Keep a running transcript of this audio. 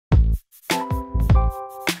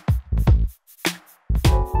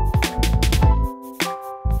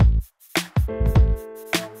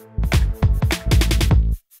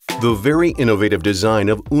The very innovative design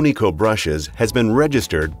of UNICO brushes has been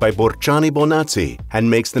registered by Borciani Bonazzi and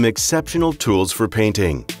makes them exceptional tools for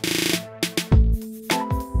painting.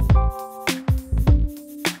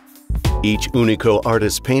 Each UNICO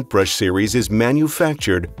Artist Paintbrush series is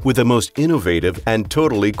manufactured with the most innovative and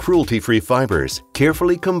totally cruelty-free fibers,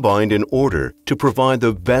 carefully combined in order to provide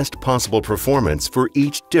the best possible performance for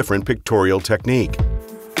each different pictorial technique.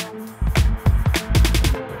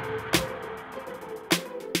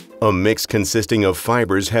 A mix consisting of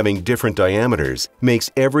fibers having different diameters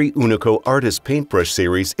makes every UNICO Artist Paintbrush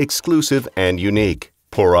series exclusive and unique.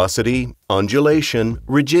 Porosity, undulation,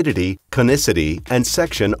 rigidity, conicity, and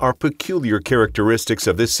section are peculiar characteristics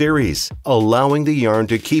of this series, allowing the yarn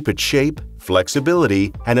to keep its shape,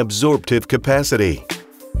 flexibility, and absorptive capacity.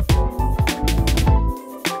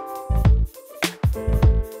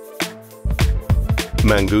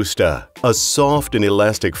 Mangusta, a soft and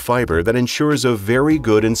elastic fiber that ensures a very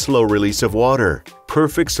good and slow release of water.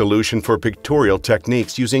 Perfect solution for pictorial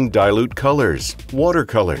techniques using dilute colors,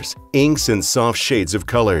 watercolors, inks, and soft shades of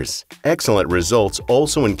colors. Excellent results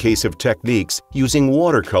also in case of techniques using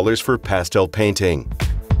watercolors for pastel painting.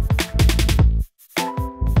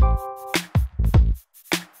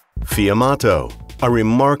 Fiammato, a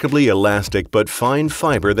remarkably elastic but fine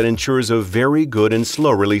fiber that ensures a very good and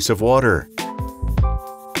slow release of water.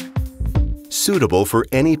 Suitable for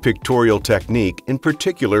any pictorial technique, in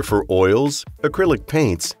particular for oils, acrylic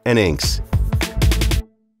paints, and inks.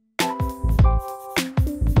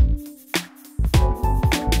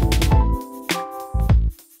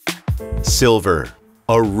 Silver,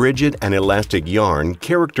 a rigid and elastic yarn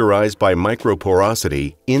characterized by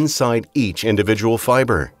microporosity inside each individual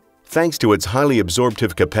fiber. Thanks to its highly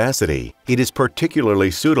absorptive capacity, it is particularly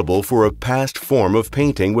suitable for a past form of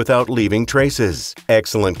painting without leaving traces.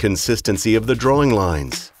 Excellent consistency of the drawing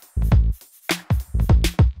lines.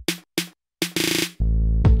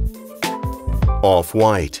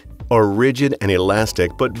 Off-white, a rigid and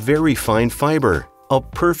elastic but very fine fiber. A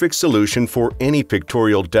perfect solution for any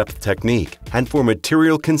pictorial depth technique and for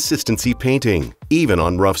material consistency painting, even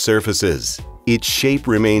on rough surfaces. Its shape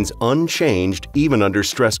remains unchanged even under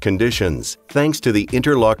stress conditions, thanks to the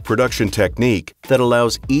interlock production technique that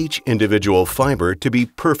allows each individual fiber to be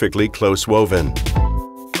perfectly close woven.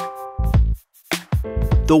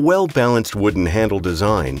 The well-balanced wooden handle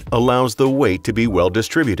design allows the weight to be well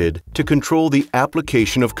distributed to control the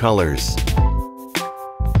application of colors.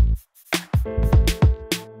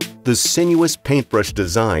 The sinuous paintbrush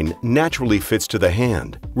design naturally fits to the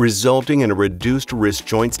hand, resulting in a reduced wrist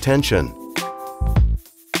joints tension.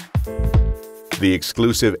 The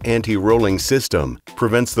exclusive anti-rolling system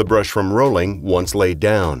prevents the brush from rolling once laid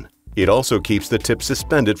down. It also keeps the tip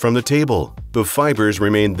suspended from the table. The fibers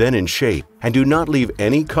remain then in shape and do not leave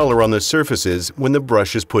any color on the surfaces when the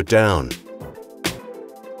brush is put down.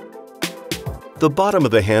 The bottom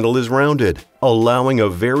of the handle is rounded, allowing a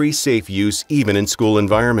very safe use even in school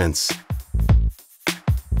environments.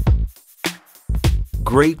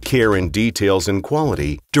 Great care in details and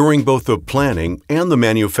quality during both the planning and the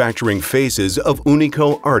manufacturing phases of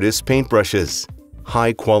UNICO Artist Paintbrushes.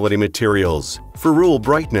 High-quality materials, ferrule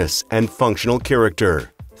brightness and functional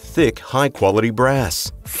character. Thick, high-quality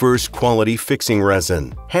brass, first-quality fixing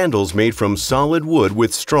resin. Handles made from solid wood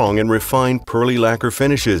with strong and refined pearly lacquer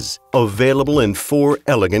finishes. Available in 4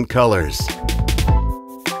 elegant colors.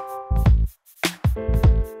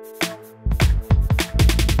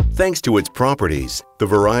 Thanks to its properties, the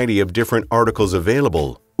variety of different articles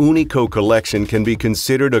available, UNICO Collection can be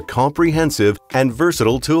considered a comprehensive and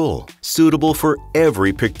versatile tool, suitable for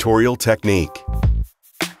every pictorial technique.